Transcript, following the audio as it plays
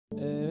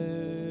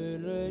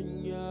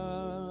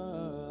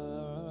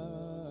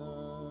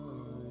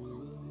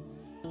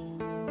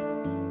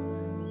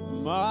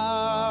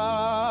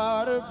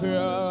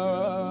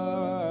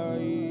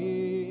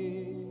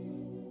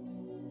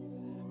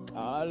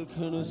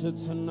ቃልህን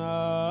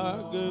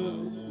ስትናገር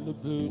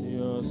ልብን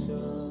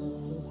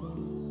ያሳርፋል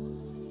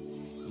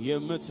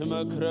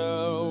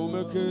የምትመክረው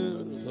ምክር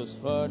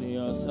ተስፋን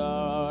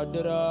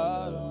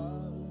ያሳድራል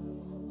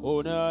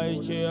ሆነ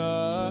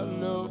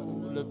አይቼአለሁ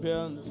ልቤ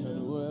አንተን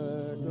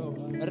ወዶ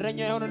እረኛ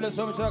የሆነ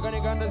ለሰው ብቻ ከኔ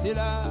ጋር እንደዚህ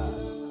ይላል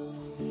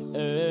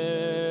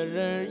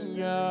እረኛ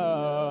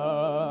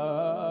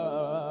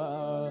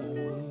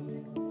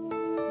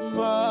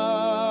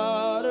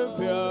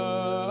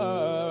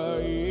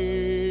ማረፊያዬ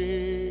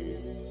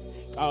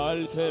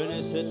ቃልህን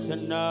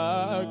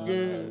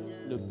ስትናገር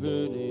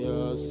ልብን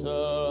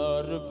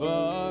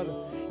ያሳርፋል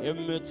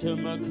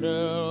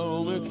የምትመክረው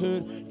ምክር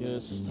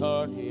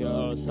ደስታን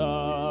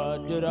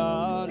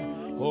ያሳድራል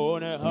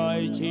ሆነ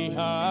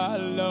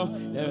አይቼአለሁ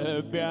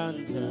ልቤ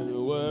አንተን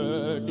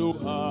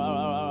ወዶሃል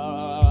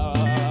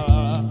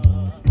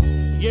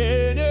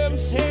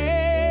የነፍሴ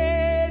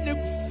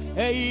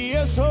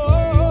ኢየሱስ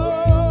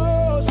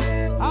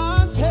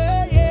አንተ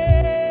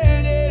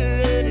የኔ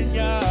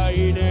እረኛዬ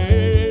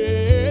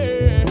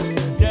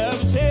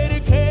ነፍሴን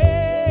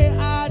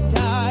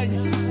ከአዳኝ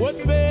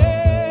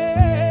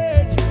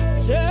ወጥመድ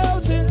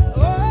ዘወትር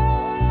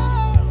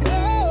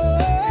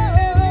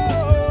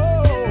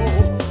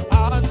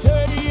አንተ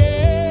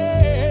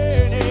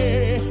የኔ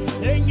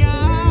እረኛ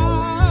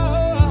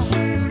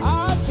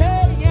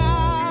አንተኛ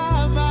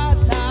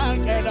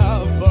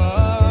ማታንቀላፋ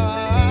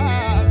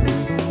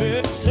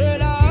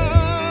በሰላም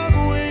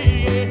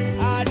ውዬ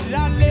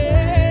አድራለሁ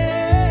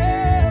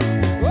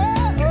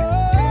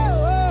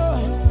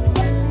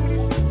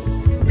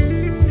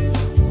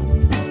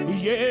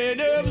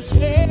የነፍሴ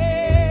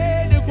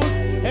ንጉሥ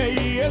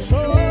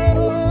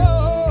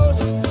ኢየሱስ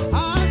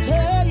አንተ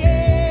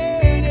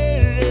የኔ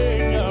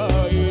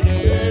እረኛዬ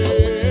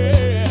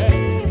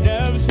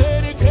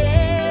ነፍሴን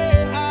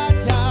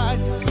ከአዳኝ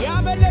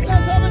ያመለጠ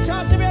ሰው ብቻ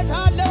ስሜት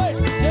አለ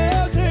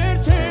ዘወትር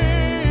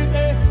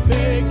ትጠብቃታለህ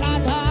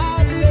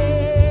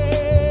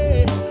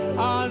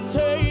አንተ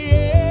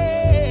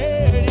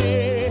የኔ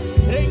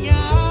እረኛ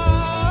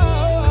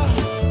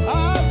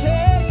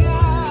አንተኛ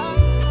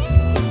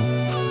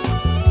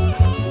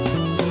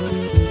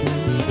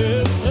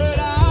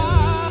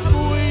በሰላም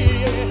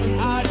ውዬ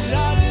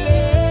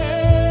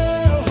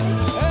አድራለሁ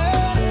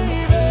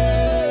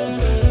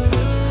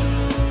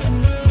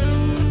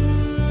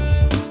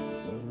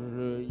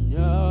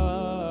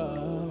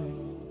እረኛዬ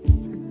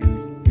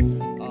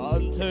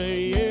አንተ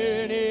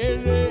የኔ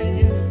እረኛ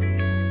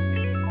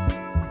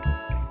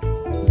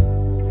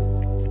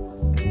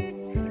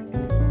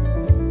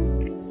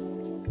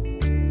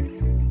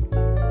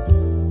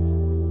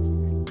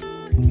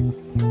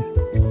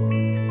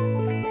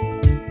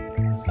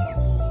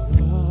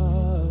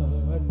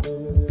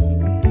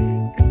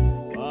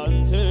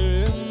አንተ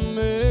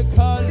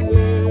እመካለሁ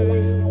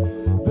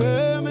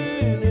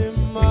በምንም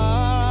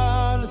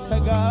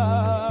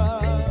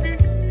አልሰጋም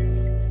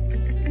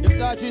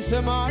ድምፃችሁ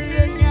ይሰማ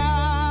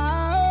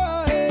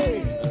እረኛዬ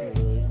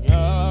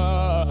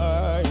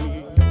እረኛዬ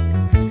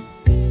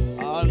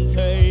አንተ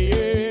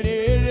የኔ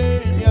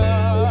እረኛ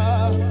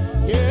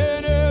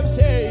የነፍሴ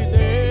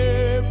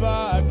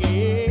ጠባቂ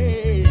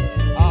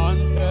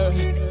አንተ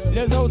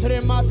ለዘውትር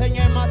የማተኛ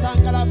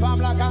የማታንቀላፋ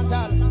አምላክ አንተ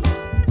አለ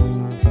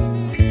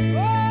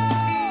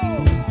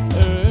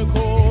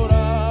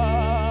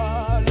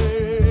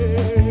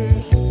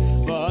እኮራለሁ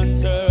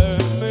በአንተ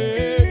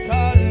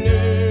እመካለሁ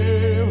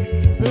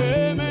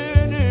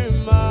በምንም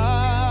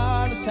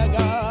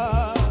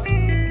አልሰጋም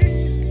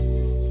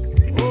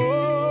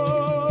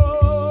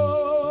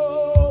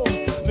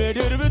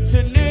ምድር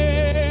ብትነዋወጥ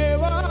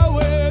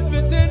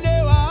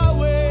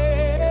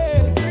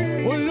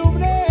ሁሉም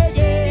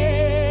ነገር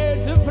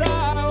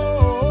ስፍራው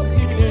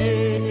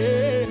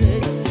ሲለቅ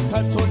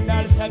ከቶ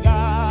እንዳልሰጋ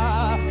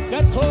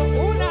ከቶ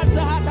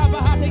ኡናዛሃታ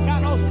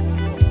ባህቲካኖስ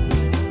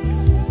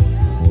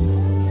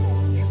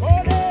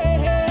ኦሌ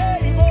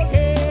ሞጌ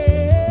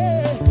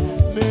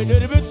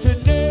ምድር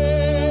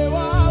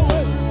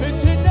ብትነዋወጥ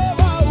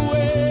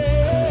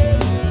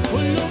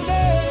ሁሉም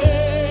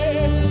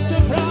ነገር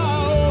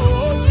ስፍራው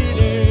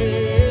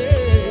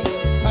ሲለቅ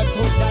ከቶ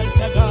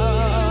እንዳልሰጋ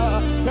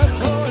ከቶ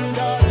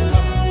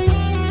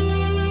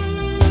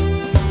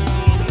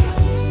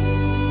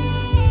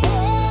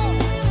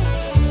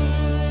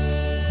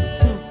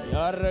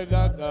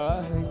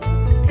ያረጋጋኸኝ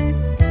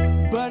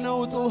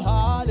በነውጡ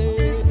ሀሌ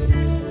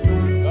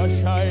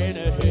ጋሻዬ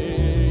ነህ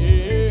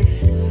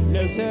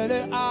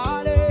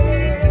ለዘለዓለም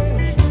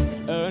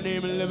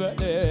እኔም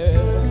ልበል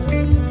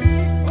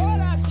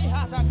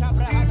ኦላሲሃታ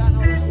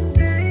ካብራሃዳኖስ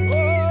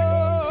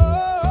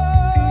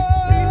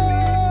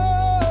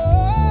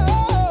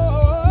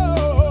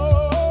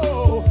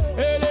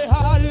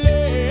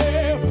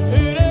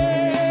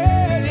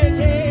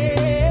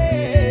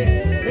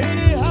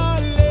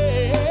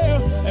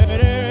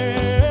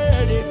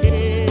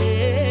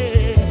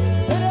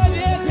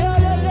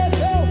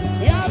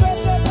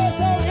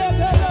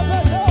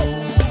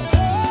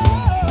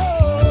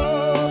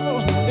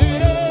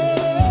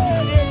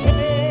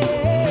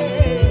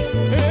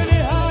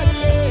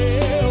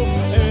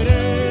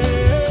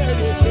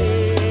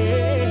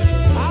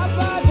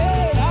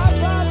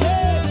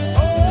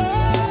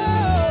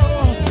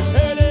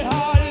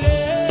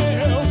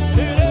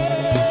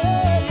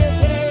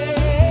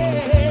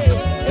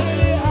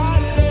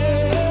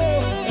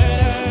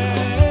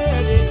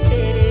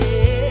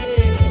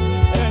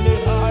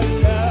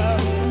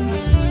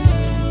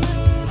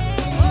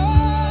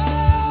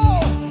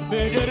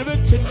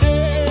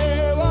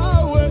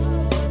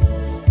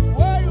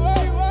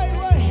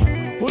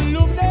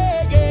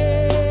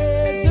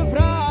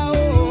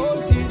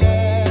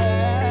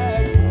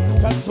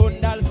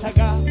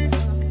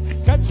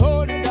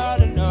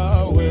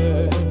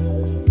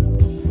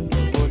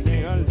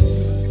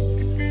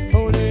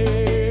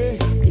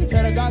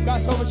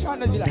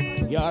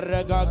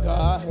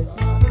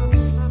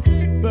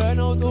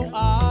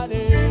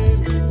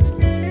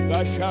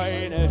ጋሻዬ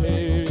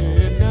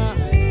ነህና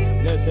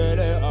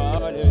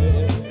ለዘለዓለም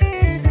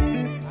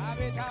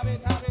አቤት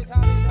አቤት አቤት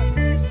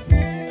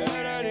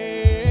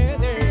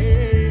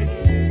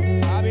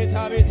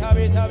አቤት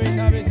አቤት አቤት አቤት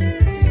አቤት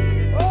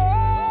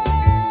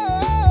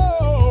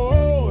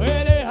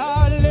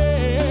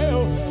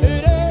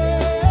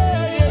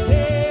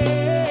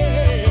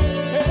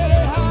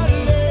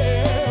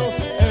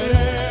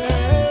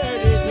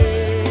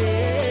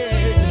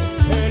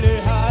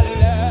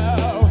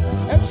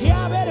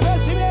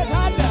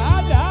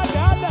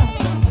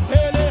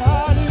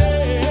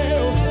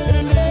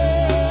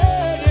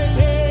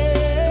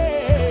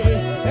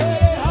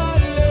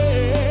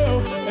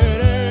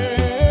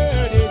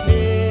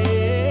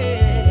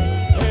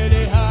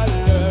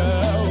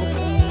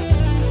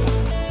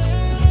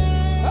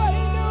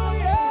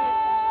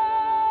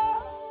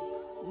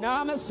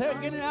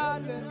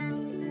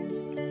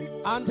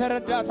አንተ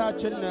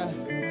ረዳታችን ነህ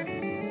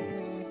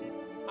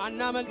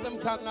አናመልጥም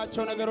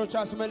ካናቸው ነገሮች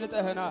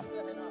አስመልጠህናል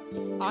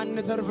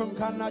አንተርፍም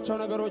ካናቸው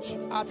ነገሮች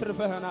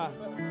አትርፈህናል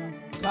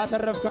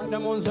ካተረፍከን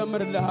ደሞ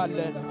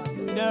እንዘምርልሃለን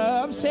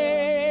ነፍሴ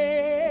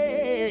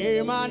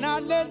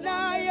ማናለና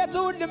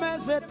የቱን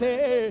ልመስት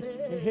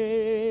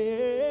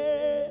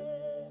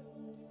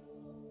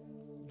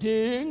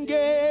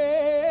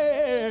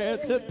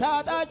ድንገት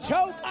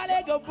ስታጣቸው ቃል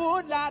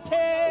ገቡላቴ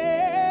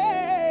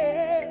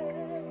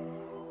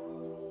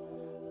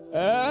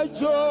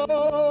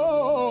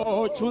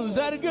እጆቹን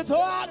ዘርግቶ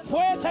አቅፎ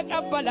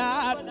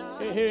የተቀበላት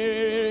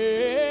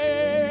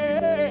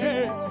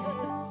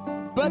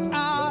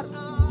በጣር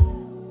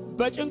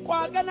በጭንቋ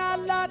ቀን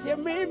አላት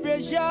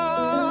የሚቤዣት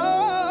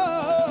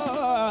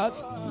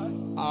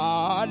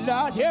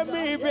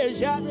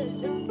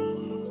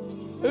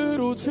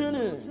ሩትን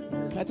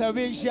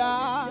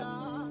ከተቤዣት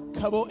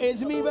ከቦዔዝ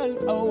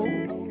ሚበልጠው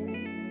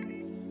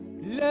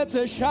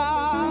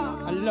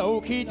ለተሻለው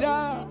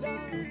ኪዳን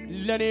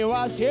ለኔ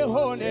ዋስ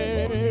የሆነ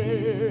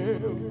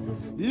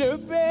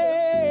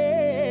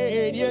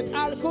ልቤን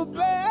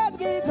የጣልኩበት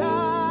ጌታ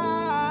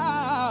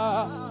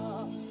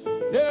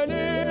ለኔ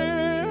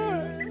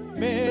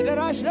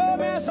ምድራሽ ነው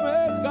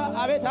የሚያስመካ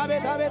አቤት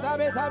አቤት አቤት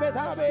አቤት አቤት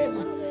አቤት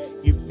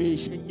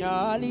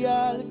ይቤዠኛል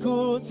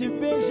ያልኩት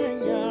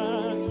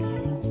ይቤዠኛል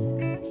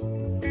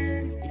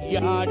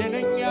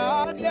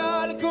ያድነኛል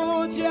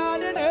ያልኩት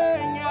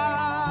ያድነኛል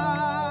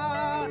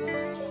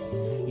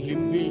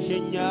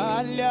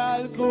ይቤዠኛል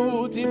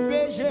ያልኩት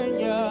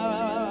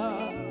ይቤዠኛል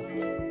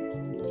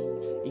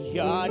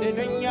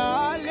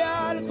ያድነኛል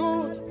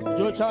ያልኩት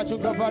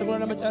እጆቻችሁን ከፍ አድርጉ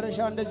ለመጨረሻ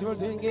እንደዚህ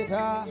በሉት ጌታ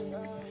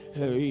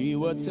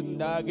ሕይወት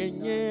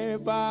እንዳገኘ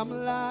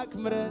በአምላክ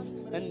ምሕረት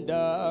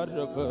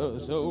እንዳረፈ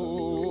ሰው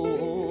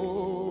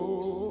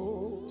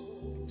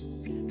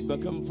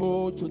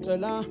በክንፎቹ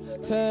ጥላ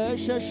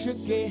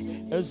ተሸሽጌ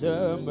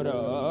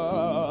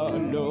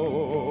እዘምራለሁ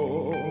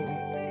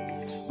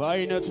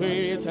በአይነቱ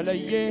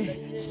የተለየ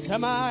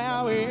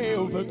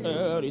ሰማያዊው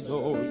ፍቅር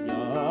ይዞኛል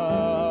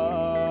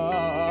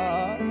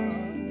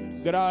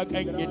ግራ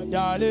ቀኝ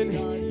እንዳልን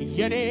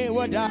የኔ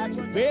ወዳጅ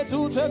ቤቱ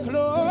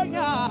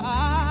ተክሎኛል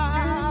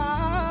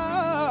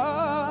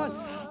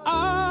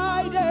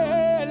አይደል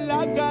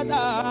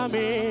አጋጣሚ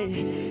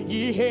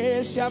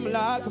ይሄስ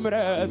የአምላክ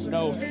ምሕረት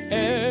ነው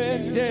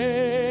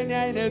እንደኔ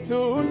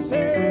አይነቱን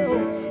ሰው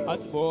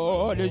አጥፎ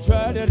ልጅ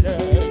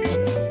አደረገ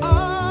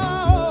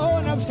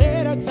ነፍሴ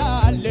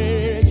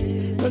ረክታለች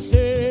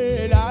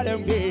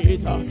በዘላለም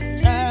ጌታ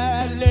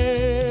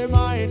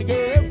ጨለማዬን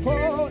ገፎ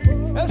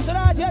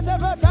እስራት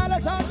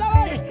የተፈታለት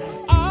አለኝ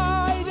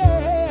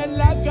አይደል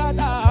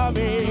አጋጣሚ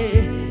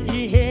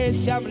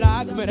ይሄስ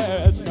የአምላክ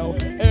ምሕረት ነው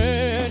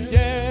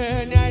እንደኔ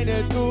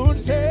አይነቱን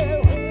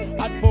ሰው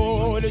አጥፎ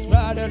ልጅ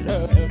ባደረገ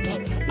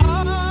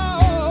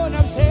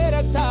ነፍሴ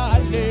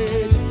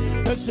ረክታለች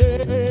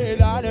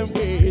በዘላለም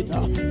ጌታ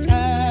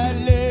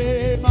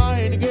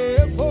ጨለማዬን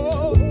ገፎ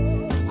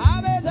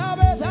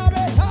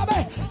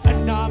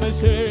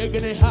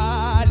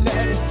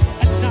እናመሰግንሃለን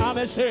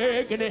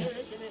እናመሰግንህ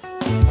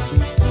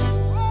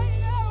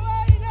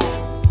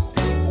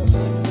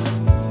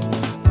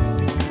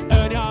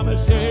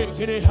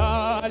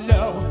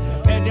እናመሰግንሃለሁ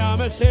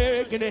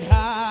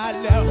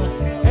እናመሰግንሃለሁ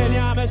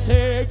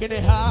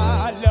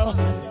እናመሰግንሃለሁ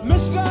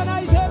ምስጋና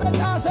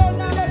ይዘመጣ ሰው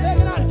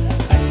እናመሰግናለን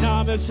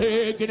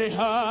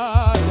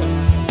እናመሰግንሃለን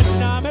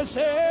እናመሰግናውና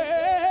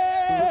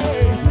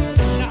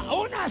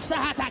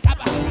ሰዓት አከባ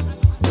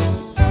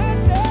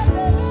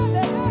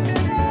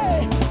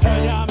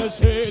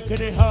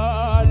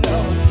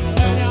እናመሰግንሃለሁ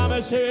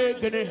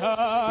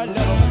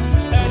እናመሰግንሃለሁ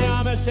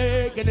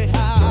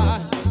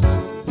እናመሰግንሃለሁ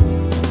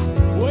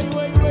ወይ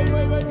ወይ ወይ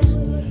ወይ ወይ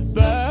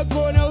በጎ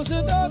ነው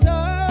ስጦታ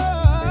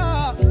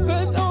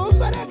ፍጹም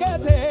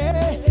በረከቴ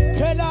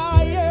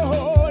ከላይ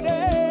የሆነ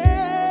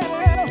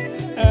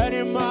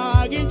እኔም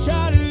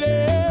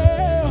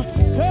አግኝቻለሁ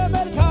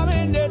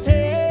ከመልካምነቴ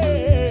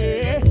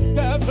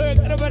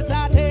ከፍቅር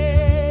ብርታቴ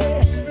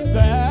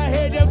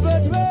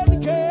በሄደበት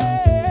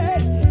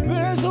መንገድ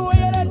ብዙ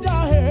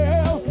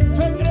የረዳኸው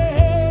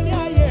ፍቅርህን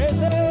ያየ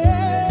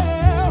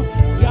ሰው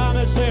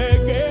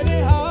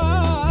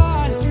ያመሰግንሃል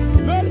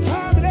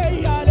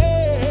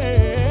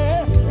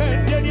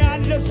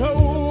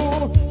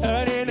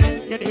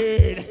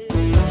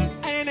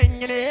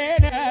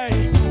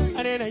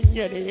ነኝ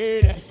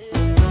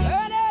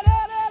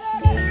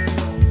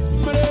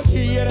ምረት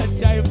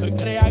ይረዳይ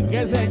ፍቅር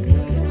ያገዘኝ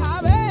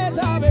አቤት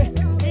አቤት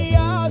ያ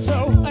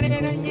ሰው እኔ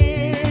ነኝ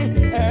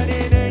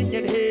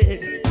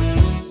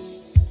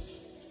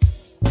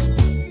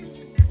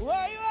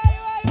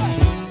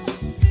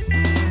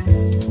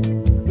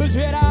ብዙ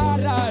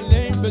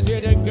የራራልኝ ብዙ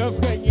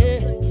የደገፍከኝ